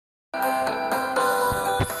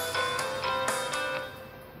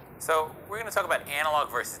So we're going to talk about analog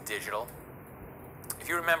versus digital. If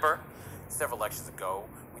you remember, several lectures ago,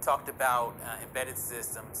 we talked about embedded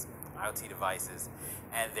systems, IoT devices,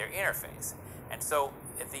 and their interface. And so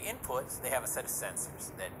at the inputs, they have a set of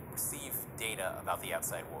sensors that receive data about the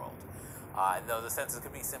outside world. Though the sensors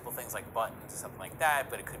could be simple things like buttons or something like that,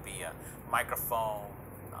 but it could be a microphone,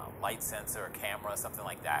 light sensor, a camera, something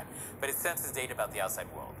like that. But it senses data about the outside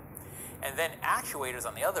world. And then actuators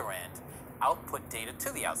on the other end output data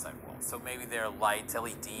to the outside world. So maybe they're lights,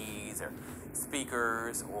 LEDs, or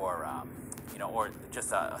speakers, or or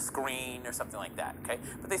just a screen or something like that. Okay,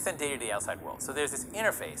 but they send data to the outside world. So there's this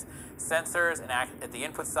interface: sensors and at the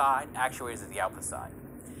input side, actuators at the output side.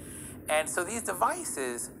 And so these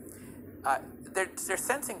devices, they're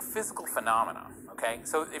sensing physical phenomena. Okay,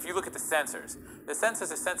 so if you look at the sensors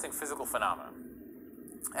are sensing physical phenomena,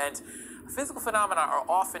 and physical phenomena are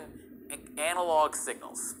often analog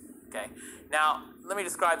signals. Okay, now let me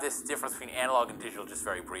describe this difference between analog and digital just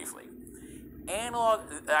very briefly. Analog,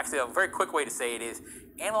 actually a very quick way to say it is,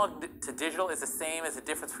 analog to digital is the same as the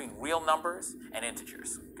difference between real numbers and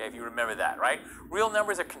integers. Okay, if you remember that, right? Real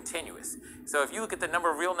numbers are continuous. So if you look at the number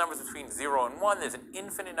of real numbers between 0 and 1, there's an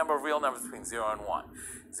infinite number of real numbers between 0 and 1.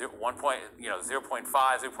 0.5, 0.6,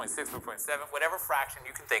 0.7, whatever fraction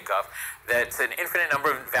you can think of, that's an infinite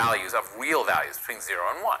number of values, of real values between 0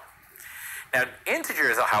 and 1. Now,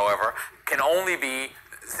 integers, however, can only be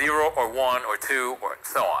 0 or 1 or 2 or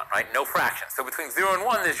so on, right? No fractions. So between 0 and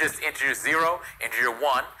 1, there's just integer 0, integer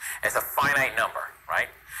 1. It's a finite number, right?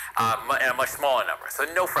 And a much smaller number. So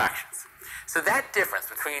no fractions. So that difference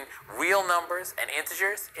between real numbers and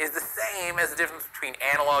integers is the same as the difference between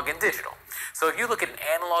analog and digital. So if you look at an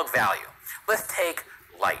analog value, let's take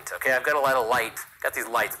light, okay? I've got a lot of light, got these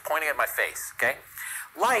lights pointing at my face, okay?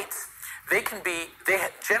 Lights,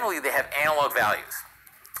 generally they have analog values.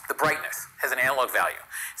 The brightness has an analog value.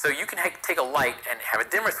 So you can take a light and have a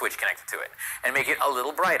dimmer switch connected to it and make it a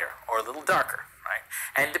little brighter or a little darker, right?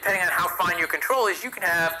 And depending on how fine your control is, you can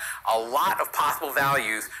have a lot of possible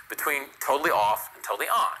values between totally off and totally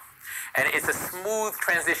on. And it's a smooth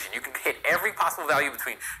transition. You can hit every possible value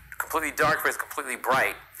between completely dark versus completely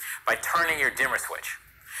bright by turning your dimmer switch.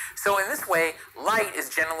 So in this way, light is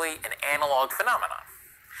generally an analog phenomenon.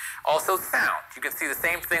 Also sound, you can see the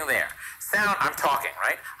same thing there. Sound, I'm talking,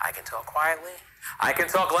 right? I can talk quietly, I can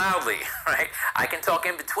talk loudly, right? I can talk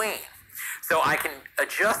in between. So I can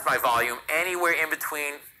adjust my volume anywhere in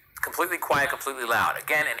between completely quiet, completely loud.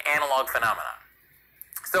 Again, an analog phenomenon.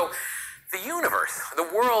 So the universe, the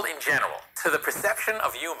world in general, to the perception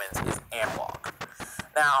of humans is analog.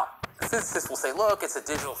 Now, physicists will say, look, it's a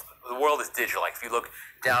digital, the world is digital. Like if you look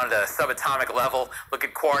down to subatomic level, look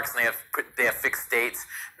at quarks and they have fixed states.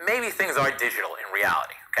 Maybe things are digital in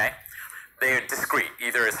reality, okay? They're discrete,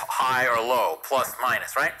 either as high or low, plus,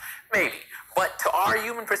 minus, right? Maybe. But to our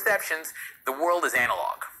human perceptions, the world is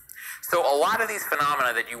analog. So a lot of these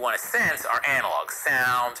phenomena that you want to sense are analog.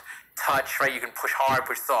 Sound, touch, right? You can push hard,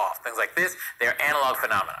 push soft, things like this. They're analog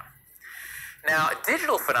phenomena. Now, a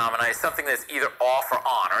digital phenomena is something that's either off or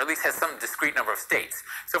on, or at least has some discrete number of states.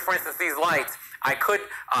 So for instance, these lights, I could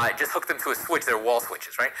just hook them to a switch. They're wall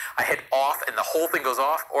switches, right? I hit off and the whole thing goes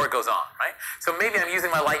off, or it goes on, right? So maybe I'm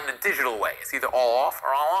using my light in a digital way. It's either all off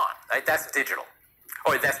or all on, right? That's digital.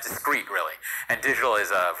 Or that's discrete, really. And digital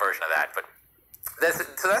is a version of that, but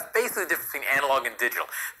so that's basically the difference between analog and digital.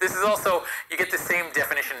 This is also, you get the same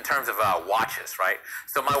definition in terms of watches, right?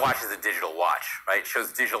 So my watch is a digital watch, right? It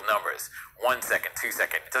shows digital numbers, 1 second, 2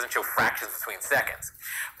 seconds. It doesn't show fractions between seconds.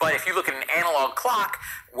 But if you look at an analog clock,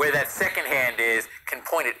 where that second hand is, can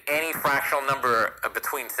point at any fractional number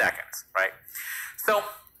between seconds, right? So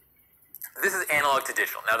this is analog to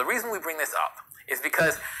digital. Now the reason we bring this up is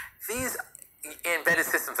because these embedded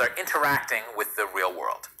systems are interacting with the real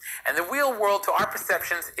world. And the real world, to our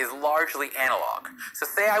perceptions, is largely analog. So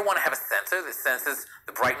say I want to have a sensor that senses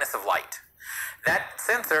the brightness of light. That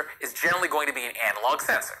sensor is generally going to be an analog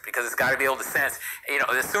sensor because it's got to be able to sense,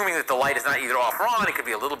 assuming that the light is not either off or on, it could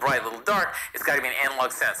be a little bright, a little dark, it's got to be an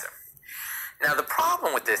analog sensor. Now the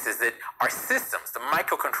problem with this is that our systems, the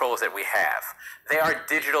microcontrollers that we have, they are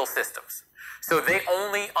digital systems. So they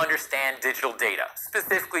only understand digital data,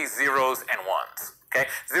 specifically zeros and ones. Okay?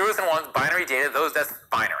 Zeros and ones, binary data, that's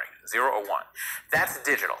binary, 0 or 1. That's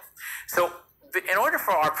digital. So in order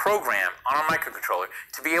for our program on our microcontroller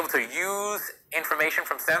to be able to use information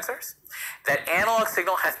from sensors, that analog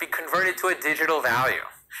signal has to be converted to a digital value.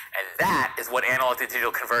 And that is what analog to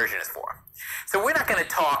digital conversion is for. So we're not going to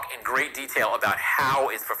talk in great detail about how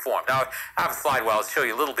it's performed. Now, I have a slide where I'll show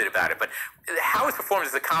you a little bit about it, but how it's performed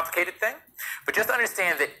is a complicated thing. But just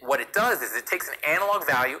understand that what it does is it takes an analog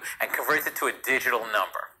value and converts it to a digital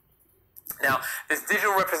number. Now, this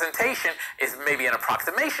digital representation is maybe an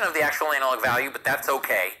approximation of the actual analog value, but that's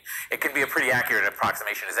okay. It can be a pretty accurate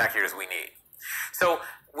approximation, as accurate as we need. So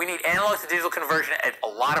we need analog to digital conversion at a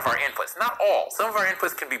lot of our inputs. Not all. Some of our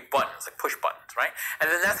inputs can be buttons, like push buttons, right? And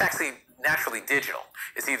then that's actually naturally digital.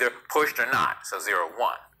 It's either pushed or not, so 0 or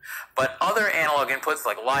 1. But other analog inputs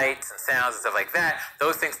like lights and sounds and stuff like that,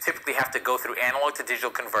 those things typically have to go through analog to digital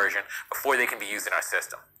conversion before they can be used in our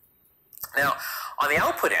system. Now, on the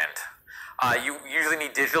output end, you usually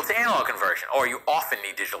need digital to analog conversion, or you often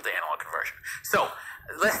need digital to analog conversion. So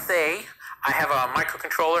let's say I have a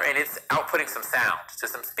microcontroller and it's outputting some sound to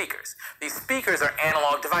some speakers. These speakers are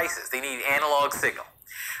analog devices. They need analog signal.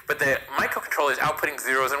 But the microcontroller is outputting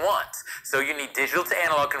zeros and ones. So you need digital to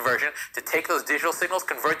analog conversion to take those digital signals,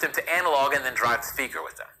 convert them to analog, and then drive the speaker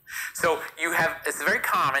with them. So it's very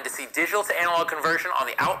common to see digital to analog conversion on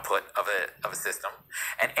the output of a system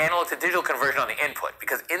and analog to digital conversion on the input,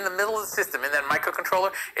 because in the middle of the system, in that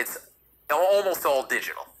microcontroller, it's almost all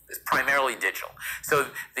digital. It's primarily digital. So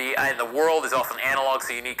the world is often analog,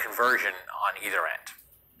 so you need conversion on either end.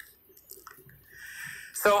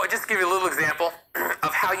 So just to give you a little example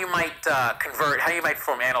of how you might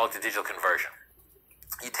perform analog to digital conversion.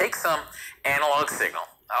 You take some analog signal,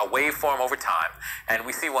 a waveform over time, and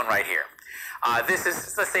we see one right here. This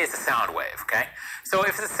is, let's say it's a sound wave, okay? So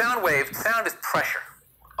if it's a sound wave, sound is pressure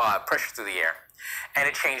through the air, and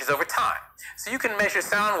it changes over time. So you can measure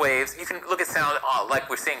sound waves, you can look at sound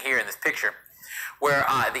like we're seeing here in this picture, where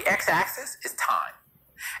the x-axis is time,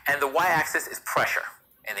 and the y-axis is pressure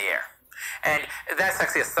in the air. And that's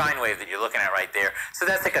actually a sine wave that you're looking at right there. So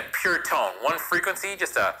that's like a pure tone. One frequency,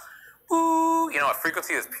 just a woo, a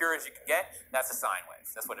frequency as pure as you can get, that's a sine wave.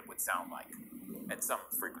 That's what it would sound like at some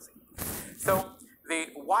frequency. So the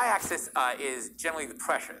y-axis is generally the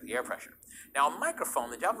pressure, the air pressure. Now a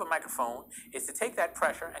microphone, the job of a microphone is to take that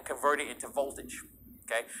pressure and convert it into voltage,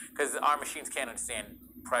 okay? Because our machines can't understand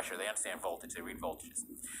pressure, they understand voltage, they read voltages.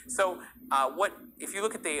 So if you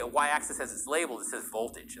look at the y-axis as it's labeled, it says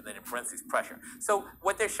voltage, and then in parentheses pressure. So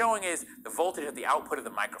what they're showing is the voltage at the output of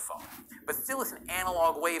the microphone. But still it's an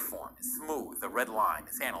analog waveform. It's smooth, the red line,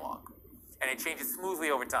 it's analog. And it changes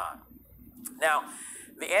smoothly over time. Now,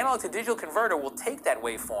 the analog to digital converter will take that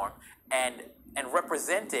waveform and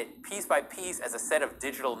represent it piece by piece as a set of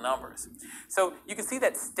digital numbers. So you can see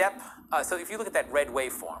that step, so if you look at that red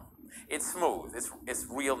waveform, it's smooth, it's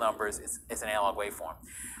real numbers, it's an analog waveform.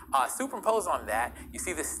 Superimposed on that, you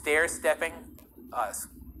see the stair-stepping,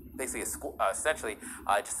 basically essentially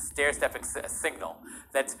just a stair-stepping signal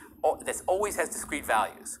that's always has discrete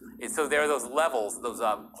values. So there are those levels, those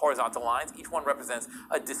horizontal lines, each one represents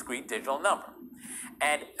a discrete digital number.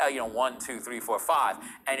 And 1, 2, 3, 4, 5.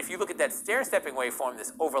 And if you look at that stair-stepping waveform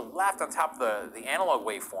that's overlapped on top of the analog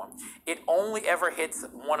waveform, it only ever hits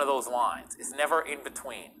one of those lines. It's never in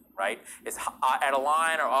between, right? It's at a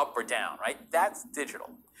line or up or down, right? That's digital.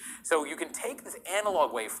 So you can take this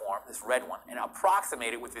analog waveform, this red one, and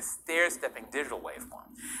approximate it with this stair-stepping digital waveform.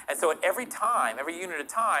 And so at every time, every unit of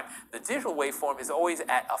time, the digital waveform is always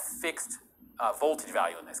at a fixed voltage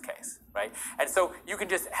value in this case, right? And so you can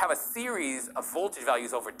just have a series of voltage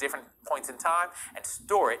values over different points in time and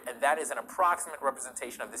store it, and that is an approximate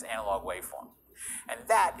representation of this analog waveform. And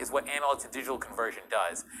that is what analog to digital conversion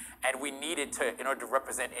does. And we need it in order to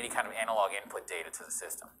represent any kind of analog input data to the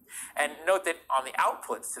system. And note that on the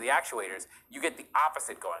outputs to the actuators, you get the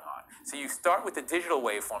opposite going on. So you start with the digital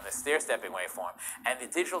waveform, the stair-stepping waveform, and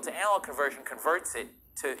the digital to analog conversion converts it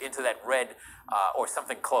into that red, or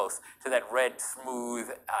something close to that red, smooth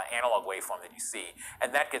analog waveform that you see.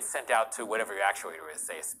 And that gets sent out to whatever your actuator is,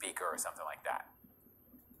 say a speaker or something like that.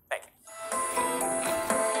 Thank you.